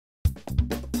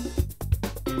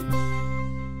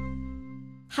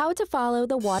How to follow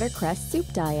the watercress soup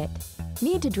diet.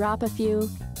 Need to drop a few?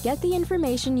 Get the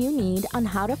information you need on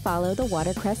how to follow the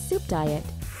watercress soup diet.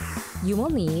 You will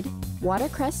need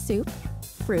watercress soup,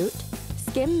 fruit,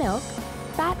 skim milk,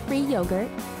 fat-free yogurt,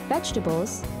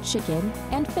 vegetables, chicken,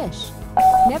 and fish.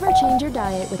 Never change your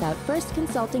diet without first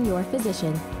consulting your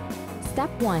physician. Step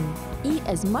 1. Eat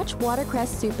as much watercress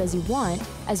soup as you want,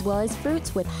 as well as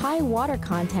fruits with high water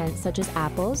content such as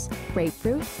apples,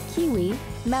 grapefruit, kiwi,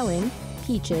 melon,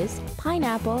 peaches,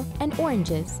 pineapple, and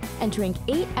oranges, and drink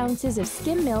 8 ounces of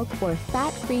skim milk or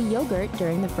fat-free yogurt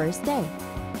during the first day.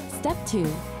 Step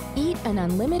 2. Eat an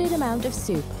unlimited amount of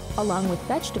soup, along with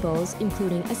vegetables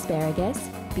including asparagus,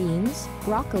 beans,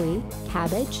 broccoli,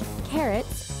 cabbage,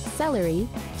 carrots, celery,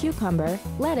 cucumber,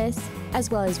 lettuce, as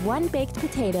well as 1 baked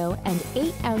potato and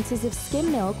 8 ounces of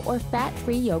skim milk or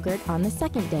fat-free yogurt on the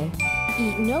second day.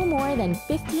 Eat no more than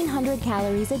 1,500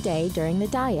 calories a day during the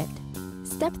diet.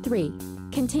 Step 3.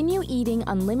 Continue eating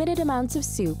unlimited amounts of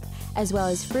soup, as well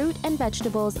as fruit and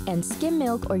vegetables and skim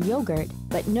milk or yogurt,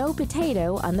 but no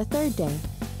potato on the third day.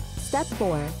 Step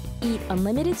 4. Eat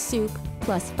unlimited soup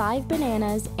plus 5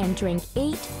 bananas and drink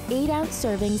 8 8-ounce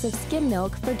servings of skim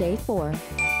milk for day 4.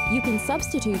 You can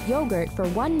substitute yogurt for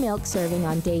 1 milk serving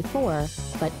on day 4,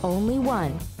 but only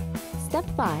 1. Step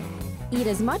 5. Eat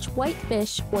as much white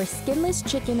fish or skinless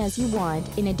chicken as you want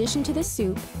in addition to the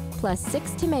soup, plus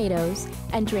 6 tomatoes,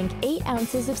 and drink 8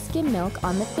 ounces of skim milk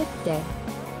on the 5th day.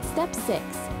 Step 6.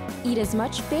 Eat as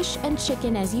much fish and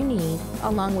chicken as you need,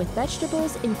 along with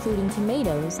vegetables including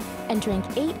tomatoes, and drink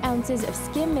 8 ounces of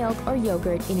skim milk or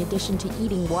yogurt in addition to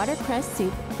eating watercress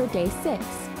soup for day 6.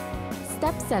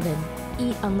 Step 7.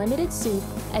 Eat unlimited soup,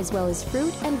 as well as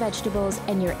fruit and vegetables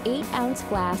and your 8-ounce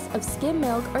glass of skim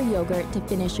milk or yogurt to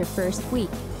finish your first week.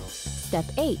 Step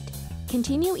 8.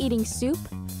 Continue eating soup,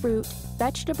 fruit,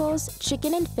 vegetables,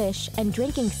 chicken and fish, and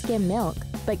drinking skim milk,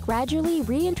 but gradually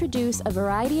reintroduce a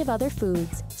variety of other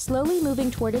foods, slowly moving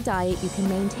toward a diet you can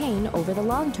maintain over the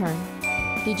long term.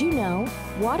 Did you know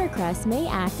watercress may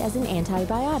act as an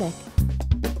antibiotic?